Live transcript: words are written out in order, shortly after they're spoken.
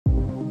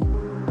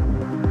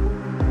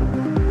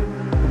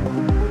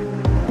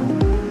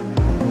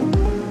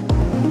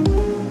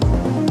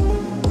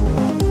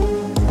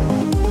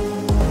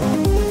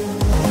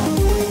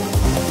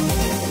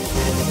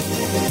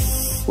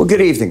good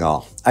evening,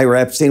 all.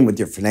 Ira Epstein with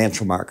your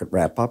financial market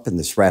wrap-up, and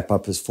this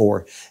wrap-up is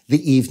for the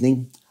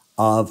evening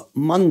of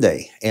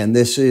Monday. And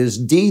this is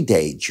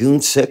D-Day,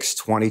 June 6,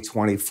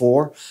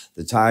 2024.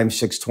 The time,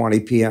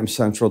 6:20 p.m.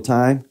 Central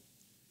Time.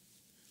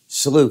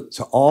 Salute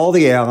to all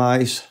the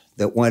allies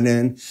that went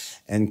in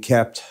and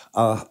kept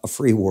a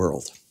free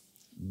world.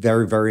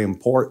 Very, very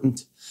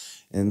important,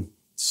 and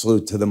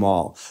salute to them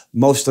all.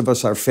 Most of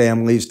us are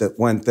families that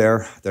went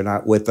there. They're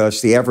not with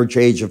us. The average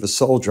age of a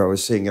soldier, I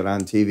was seeing it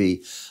on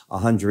TV,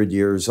 100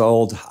 years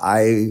old.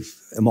 I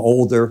am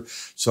older,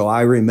 so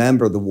I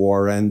remember the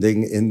war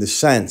ending in the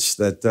sense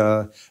that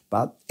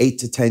about 8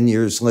 to 10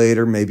 years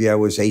later, maybe I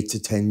was 8 to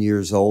 10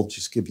 years old,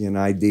 just give you an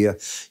idea,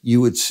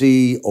 you would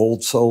see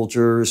old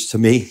soldiers, to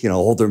me,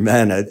 older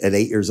men at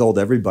 8 years old,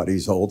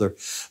 everybody's older,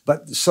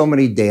 but so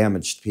many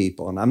damaged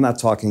people. And I'm not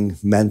talking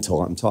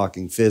mental, I'm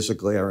talking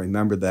physically. I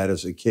remember that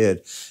as a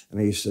kid. And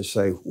I used to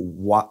say,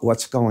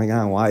 what's going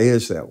on? Why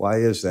is that? Why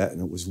is that?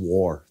 And it was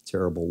war,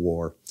 terrible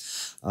war.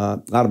 A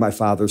lot of my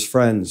father's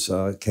friends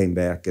came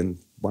back, and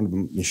one of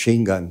them,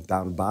 machine gun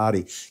down the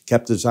body,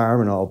 kept his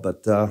arm and all,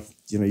 but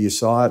you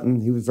saw it,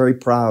 and he was very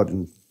proud,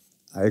 and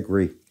I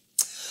agree.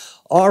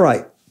 All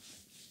right,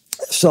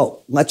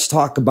 so let's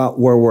talk about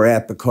where we're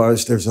at,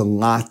 because there's a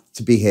lot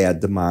to be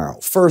had tomorrow.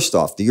 First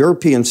off, the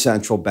European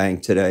Central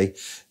Bank today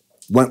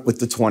went with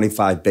the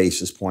 25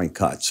 basis point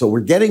cut. So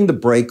we're getting the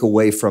break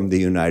away from the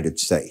United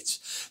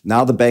States.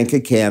 Now the Bank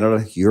of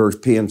Canada,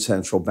 European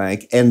Central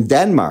Bank, and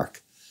Denmark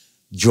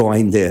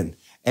joined in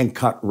and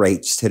cut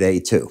rates today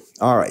too.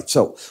 All right,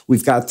 so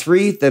we've got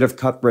 3 that have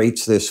cut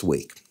rates this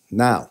week.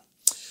 Now,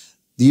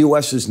 the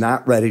U.S. is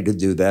not ready to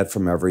do that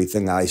from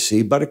everything I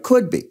see, but it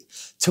could be.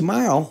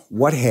 Tomorrow,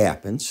 what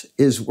happens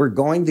is we're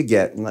going to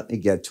get, and let me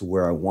get to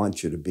where I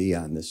want you to be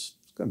on this.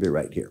 It's going to be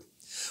right here.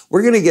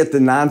 We're going to get the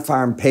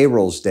non-farm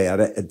payrolls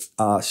data at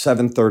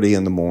 7:30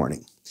 in the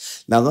morning.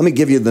 Now, let me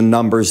give you the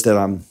numbers that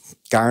I'm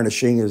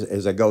garnishing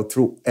as I go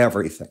through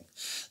everything.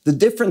 The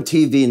different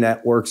TV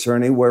networks are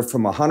anywhere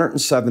from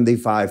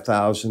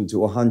 175,000 to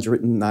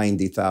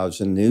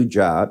 190,000 new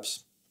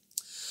jobs.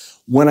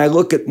 When I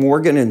look at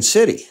Morgan and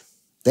Citi,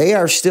 they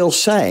are still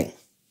saying,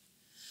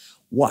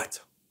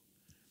 what?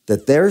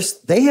 That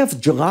they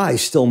have July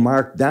still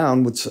marked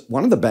down, with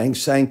one of the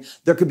banks saying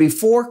there could be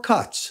 4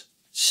 cuts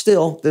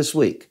still this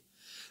week.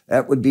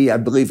 That would be, I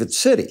believe it's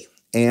Citi.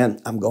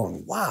 And I'm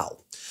going, wow.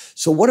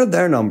 So what are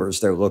their numbers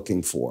they're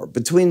looking for?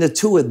 Between the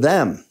two of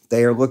them,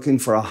 they are looking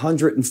for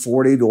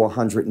 140 to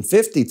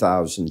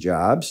 150,000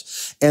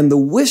 jobs. And the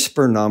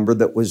whisper number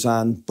that was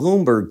on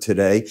Bloomberg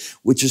today,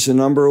 which is a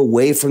number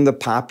away from the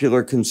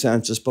popular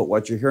consensus, but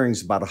what you're hearing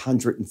is about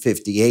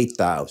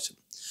 158,000.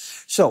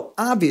 So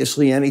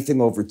obviously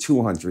anything over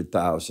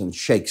 200,000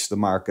 shakes the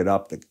market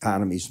up. The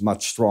economy's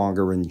much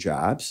stronger in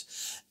jobs.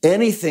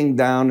 Anything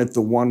down at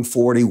the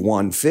 140,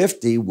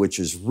 150, which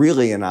is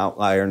really an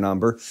outlier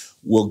number,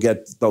 will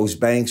get those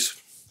banks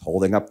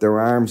holding up their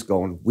arms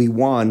going, we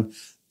won.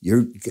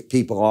 You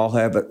people all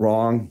have it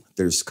wrong.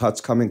 There's cuts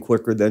coming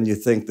quicker than you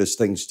think. This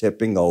thing's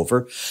tipping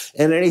over.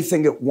 And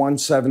anything at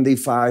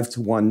 175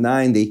 to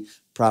 190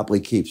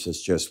 probably keeps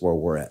us just where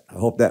we're at. I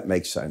hope that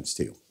makes sense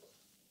to you.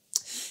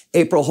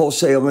 April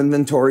wholesale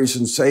inventories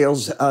and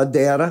sales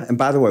data. And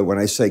by the way, when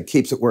I say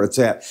keeps it where it's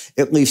at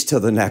least till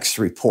the next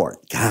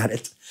report. Got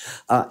it.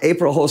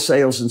 April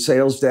wholesales and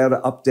sales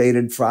data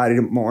updated Friday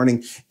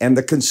morning, and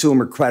the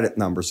consumer credit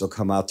numbers will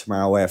come out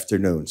tomorrow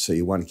afternoon. So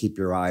you want to keep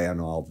your eye on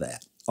all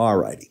that. All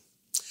righty.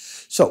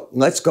 So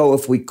let's go,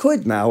 if we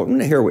could now,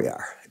 and here we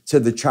are, to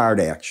the chart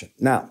action.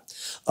 Now,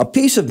 a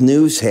piece of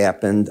news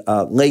happened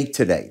late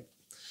today,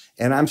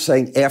 and I'm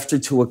saying after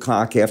 2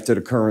 o'clock, after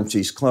the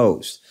currencies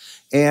closed.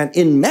 And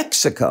in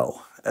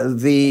Mexico,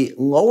 the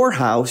lower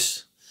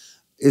house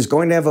is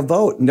going to have a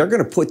vote, and they're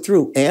going to put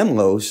through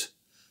AMLO's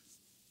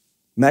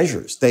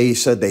measures. They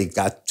said they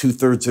got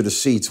 2/3 of the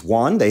seats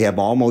won. They have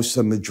almost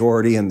a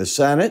majority in the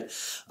Senate.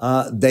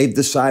 They've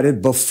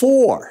decided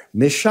before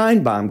Ms.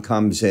 Sheinbaum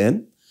comes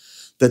in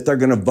that they're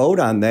going to vote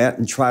on that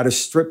and try to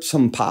strip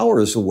some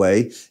powers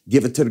away,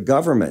 give it to the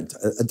government.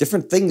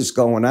 Different things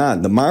going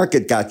on. The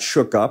market got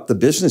shook up, the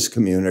business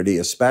community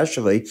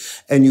especially,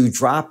 and you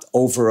dropped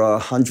over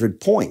 100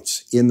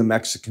 points in the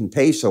Mexican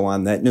peso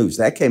on that news.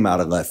 That came out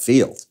of left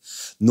field.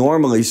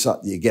 Normally,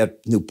 you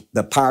get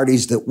the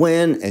parties that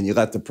win, and you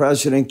let the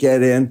president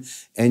get in,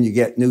 and you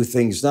get new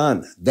things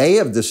done. They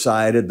have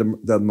decided,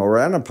 the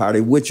Morena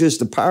party, which is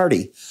the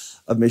party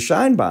of Ms.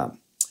 Sheinbaum,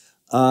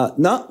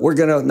 no, we're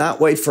going to not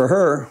wait for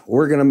her.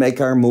 We're going to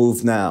make our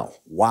move now.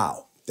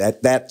 Wow.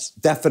 That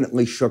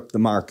definitely shook the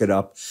market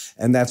up,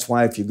 and that's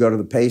why if you go to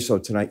the peso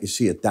tonight, you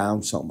see it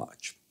down so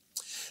much.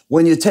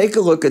 When you take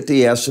a look at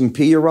the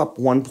S&P, you're up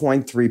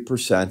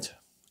 1.3%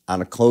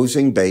 on a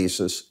closing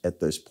basis at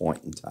this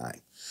point in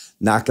time.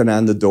 Knocking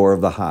on the door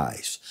of the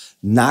highs.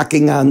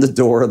 Knocking on the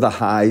door of the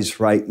highs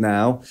right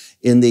now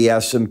in the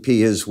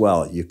S&P as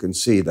well. You can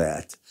see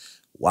that.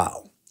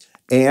 Wow.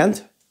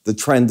 And the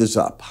trend is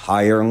up.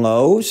 Higher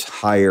lows,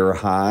 higher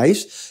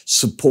highs.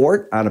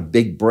 Support on a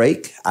big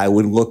break, I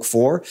would look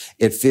for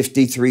at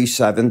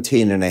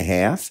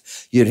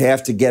 53.17.5. You'd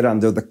have to get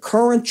under the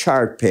current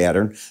chart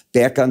pattern,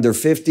 back under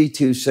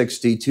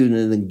 52.62 to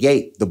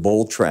negate the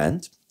bull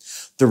trend.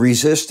 The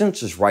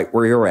resistance is right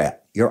where you're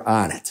at. You're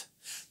on it.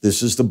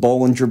 This is the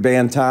Bollinger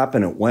Band top,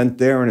 and it went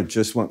there, and it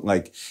just went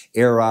like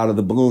air out of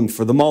the balloon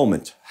for the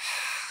moment.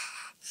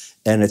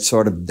 And it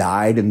sort of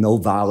died in no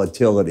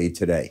volatility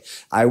today.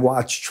 I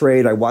watched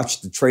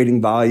the trading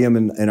volume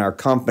in our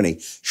company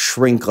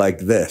shrink like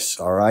this,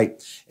 all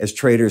right? As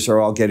traders are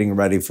all getting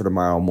ready for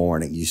tomorrow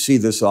morning. You see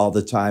this all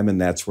the time,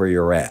 and that's where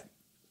you're at.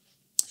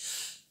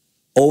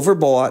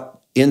 Overbought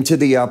into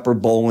the upper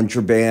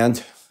Bollinger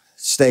Band,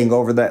 staying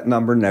over that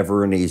number,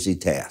 never an easy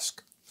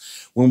task.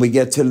 When we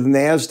get to the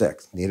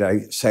NASDAQ, need I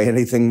say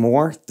anything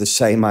more? The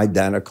same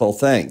identical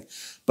thing.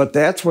 But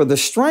that's where the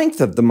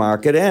strength of the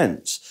market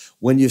ends.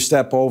 When you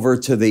step over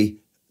to the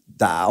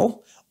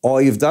Dow, all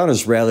you've done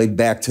is rallied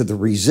back to the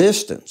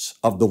resistance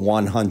of the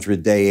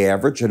 100-day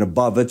average, and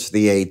above it's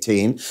the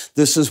 18.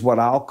 This is what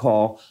I'll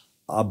call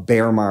a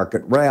bear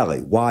market rally.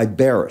 Why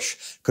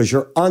bearish? Because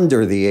you're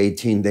under the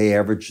 18-day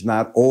average,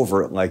 not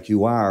over it like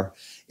you are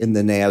in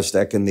the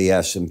NASDAQ and the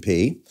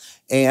S&P.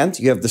 And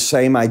you have the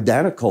same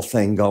identical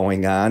thing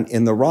going on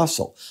in the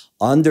Russell.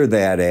 Under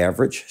that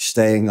average,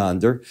 staying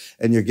under,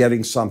 and you're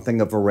getting something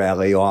of a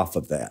rally off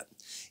of that.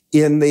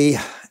 In the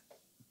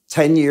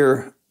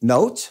 10-year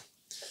note,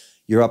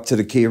 you're up to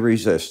the key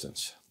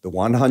resistance, the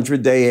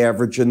 100-day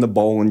average in the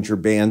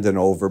Bollinger Band, and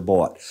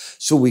overbought.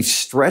 So we've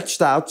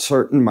stretched out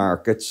certain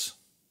markets.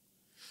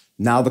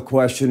 Now the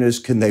question is,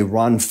 can they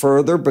run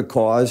further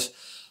because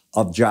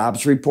of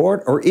jobs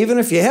report? Or even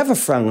if you have a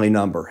friendly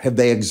number, have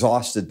they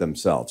exhausted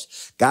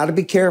themselves? Got to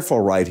be careful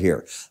right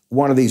here.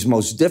 One of these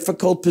most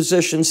difficult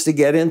positions to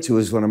get into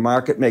is when a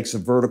market makes a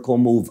vertical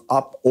move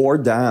up or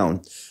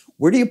down.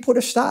 Where do you put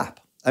a stop?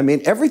 I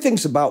mean,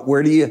 everything's about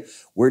where do you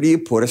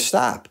put a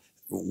stop?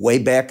 Way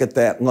back at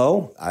that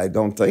low? I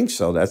don't think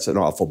so. That's an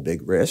awful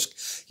big risk.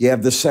 You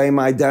have the same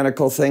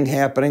identical thing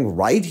happening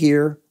right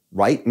here,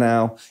 right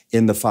now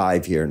in the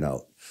 5-year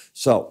note.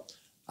 So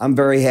I'm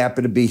very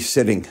happy to be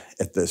sitting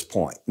at this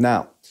point.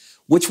 Now,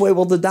 which way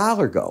will the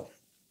dollar go?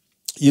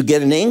 You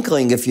get an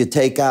inkling if you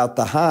take out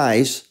the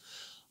highs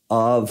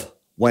of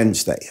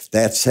Wednesday. If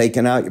that's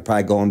taken out, you're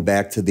probably going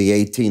back to the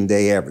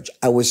 18-day average.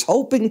 I was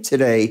hoping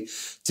today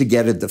to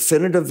get a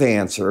definitive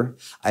answer.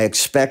 I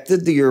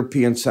expected the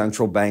European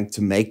Central Bank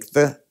to make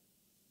the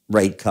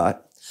rate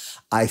cut.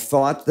 I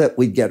thought that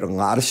we'd get a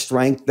lot of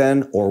strength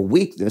then or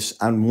weakness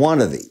on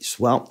one of these.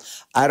 Well,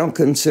 I don't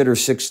consider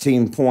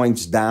 16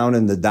 points down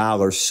in the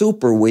dollar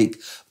super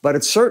weak, but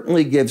it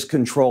certainly gives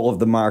control of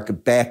the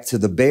market back to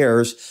the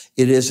bears.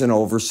 It is an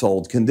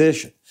oversold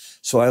condition.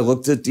 So I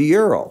looked at the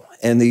euro,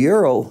 and the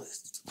euro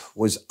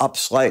was up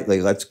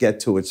slightly. Let's get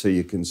to it so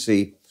you can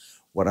see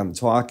what I'm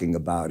talking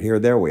about here.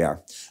 There we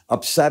are.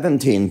 Up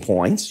 17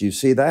 points. You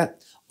see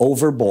that?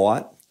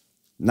 Overbought,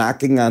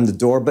 knocking on the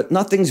door, but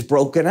nothing's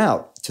broken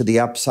out to the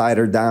upside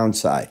or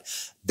downside.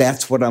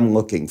 That's what I'm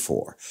looking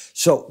for.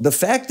 So the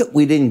fact that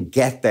we didn't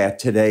get that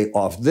today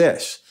off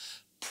this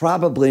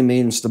probably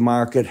means the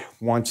market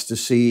wants to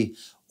see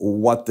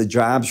what the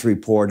jobs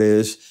report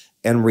is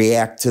and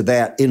react to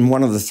that in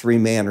one of the three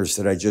manners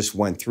that I just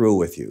went through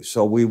with you.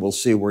 So we will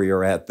see where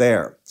you're at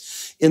there.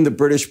 In the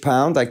British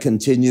pound, I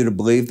continue to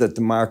believe that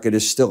the market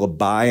is still a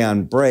buy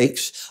on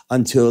breaks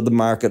until the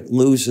market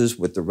loses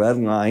with the red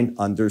line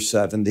under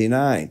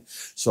 79.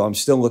 So I'm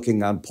still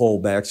looking on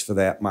pullbacks for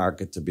that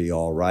market to be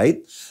all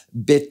right.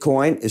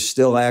 Bitcoin is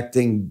still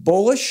acting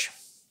bullish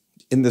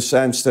in the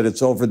sense that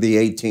it's over the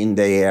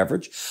 18-day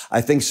average. I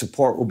think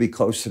support will be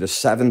close to the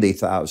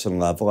 70,000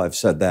 level. I've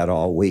said that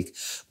all week,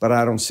 but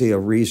I don't see a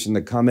reason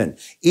to come in.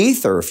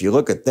 Ether, if you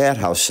look at that,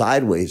 how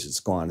sideways it's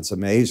gone, it's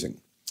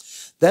amazing.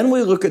 Then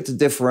we look at the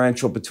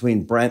differential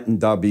between Brent and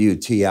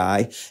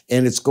WTI,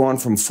 and it's gone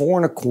from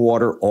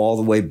 4.25 all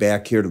the way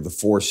back here to the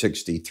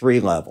 463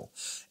 level.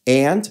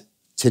 And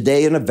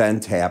today an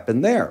event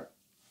happened there.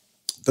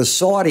 The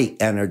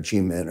Saudi energy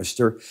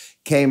minister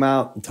came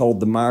out and told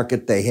the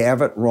market they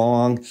have it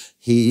wrong.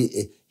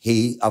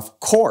 He of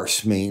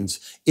course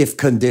means if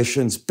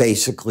conditions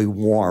basically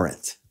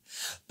warrant.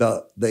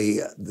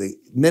 The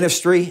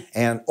ministry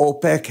and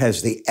OPEC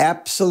has the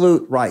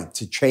absolute right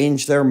to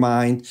change their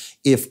mind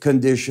if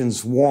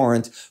conditions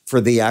warrant for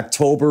the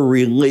October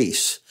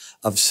release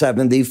of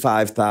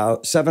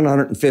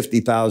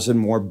 750,000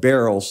 more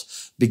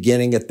barrels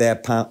beginning at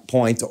that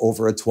point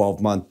over a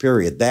 12-month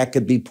period. That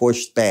could be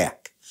pushed back.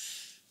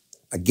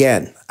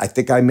 Again, I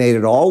think I made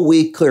it all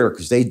week clear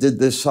because they did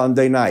this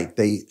Sunday night.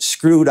 They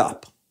screwed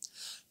up.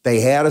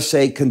 They had to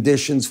say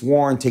conditions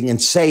warranting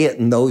and say it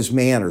in those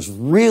manners,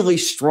 really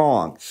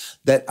strong,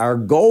 that our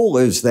goal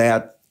is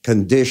that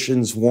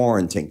conditions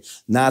warranting,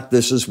 not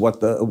this is what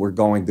we're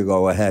going to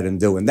go ahead and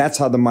do. And that's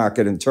how the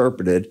market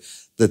interpreted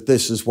that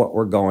this is what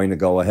we're going to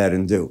go ahead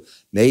and do.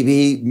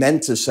 Maybe he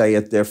meant to say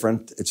it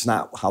different. It's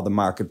not how the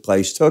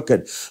marketplace took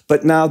it.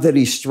 But now that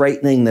he's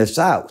straightening this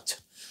out,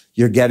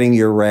 You're getting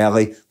your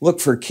rally. Look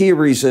for key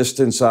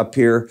resistance up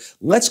here.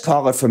 Let's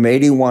call it from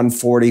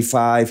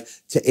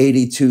 81.45 to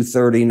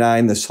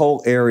 82.39. This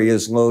whole area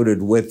is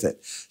loaded with it.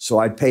 So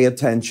I'd pay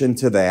attention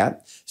to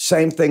that.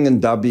 Same thing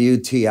in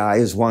WTI.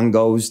 As one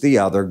goes, the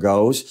other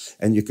goes.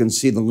 And you can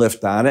see the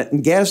lift on it.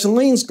 And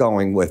gasoline's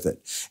going with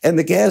it. And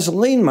the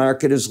gasoline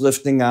market is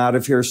lifting out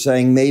of here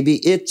saying maybe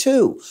it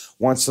too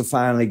wants to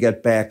finally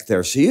get back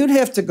there. So you'd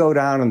have to go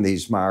down in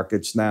these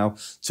markets now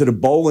to the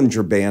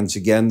Bollinger Bands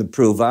again to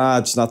prove,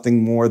 it's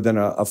nothing more than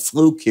a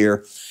fluke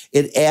here.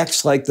 It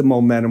acts like the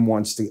momentum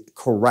wants to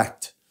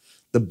correct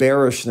the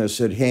bearishness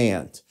at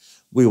hand.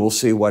 We will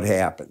see what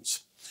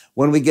happens.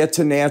 When we get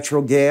to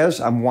natural gas,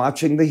 I'm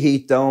watching the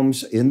heat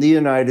domes in the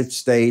United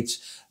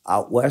States.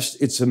 Out west,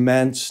 it's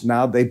immense.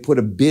 Now they put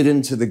a bid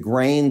into the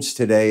grains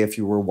today, if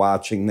you were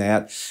watching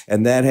that.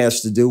 And that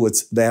has to do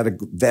with that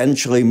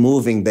eventually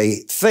moving. They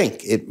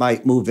think it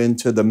might move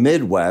into the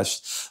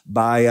Midwest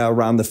by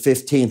around the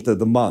 15th of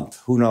the month.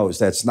 Who knows?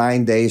 That's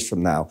 9 days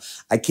from now.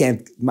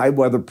 My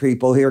weather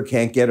people here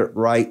can't get it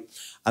right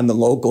on the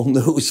local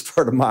news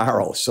for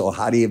tomorrow. So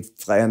how do you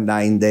plan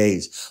 9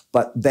 days?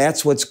 But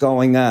that's what's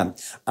going on.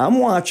 I'm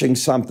watching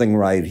something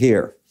right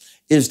here.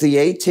 Is the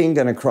 18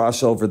 going to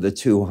cross over the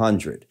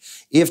 200?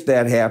 If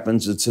that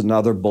happens, it's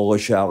another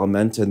bullish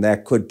element, and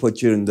that could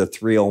put you in the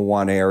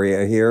 301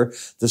 area here.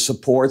 The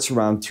support's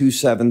around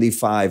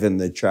 275 in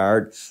the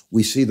chart.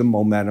 We see the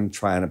momentum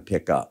trying to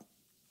pick up.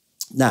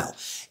 Now,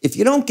 if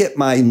you don't get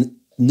my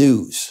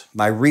news,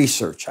 my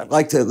research, I'd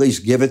like to at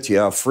least give it to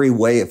you a free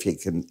way if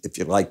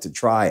you'd like to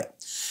try it.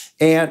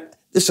 And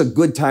this is a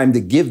good time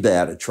to give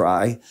that a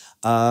try.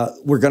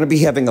 We're going to be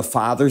having a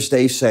Father's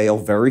Day sale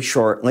very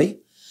shortly.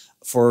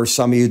 For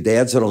some of you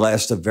dads, it'll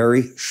last a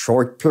very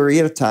short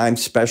period of time.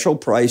 Special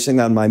pricing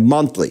on my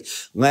monthly.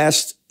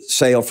 Last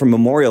sale for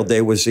Memorial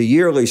Day was a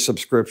yearly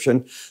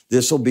subscription.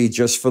 This will be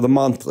just for the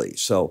monthly.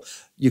 So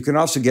you can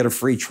also get a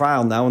free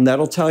trial now, and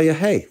that'll tell you,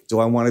 hey, do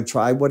I want to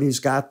try what he's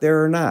got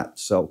there or not?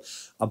 So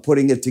I'm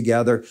putting it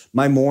together.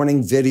 My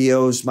morning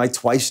videos, my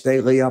twice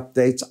daily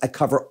updates, I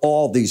cover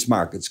all these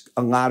markets.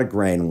 A lot of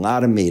grain, a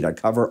lot of meat. I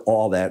cover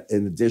all that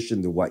in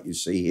addition to what you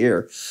see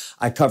here.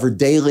 I cover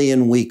daily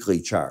and weekly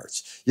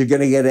charts. You're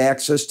going to get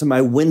access to my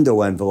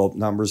window envelope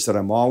numbers that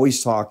I'm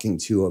always talking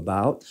to you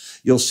about.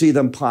 You'll see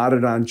them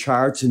plotted on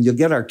charts, and you'll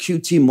get our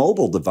QT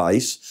mobile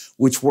device,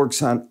 which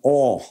works on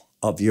all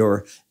of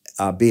your,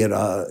 be it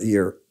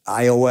your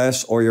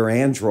iOS or your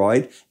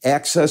Android.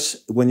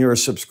 Access, when you're a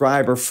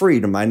subscriber, free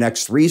to my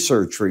next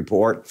research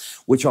report,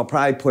 which I'll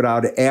probably put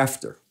out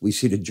after we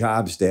see the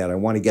jobs data. I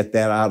want to get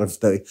that out of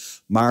the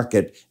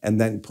market and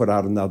then put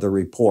out another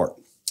report.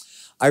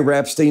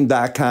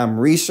 IraEpstein.com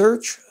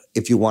research,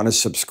 if you want to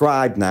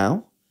subscribe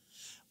now,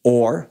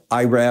 or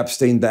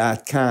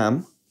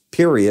IraEpstein.com,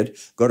 period.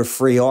 Go to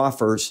free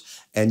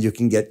offers, and you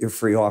can get your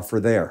free offer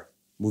there.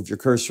 Move your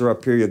cursor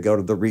up here, you'll go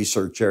to the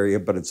research area,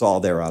 but it's all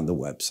there on the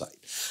website.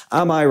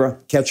 I'm Ira.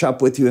 Catch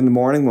up with you in the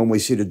morning when we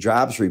see the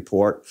jobs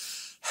report.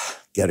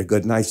 Get a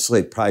good night's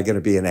sleep. Probably going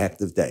to be an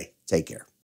active day. Take care.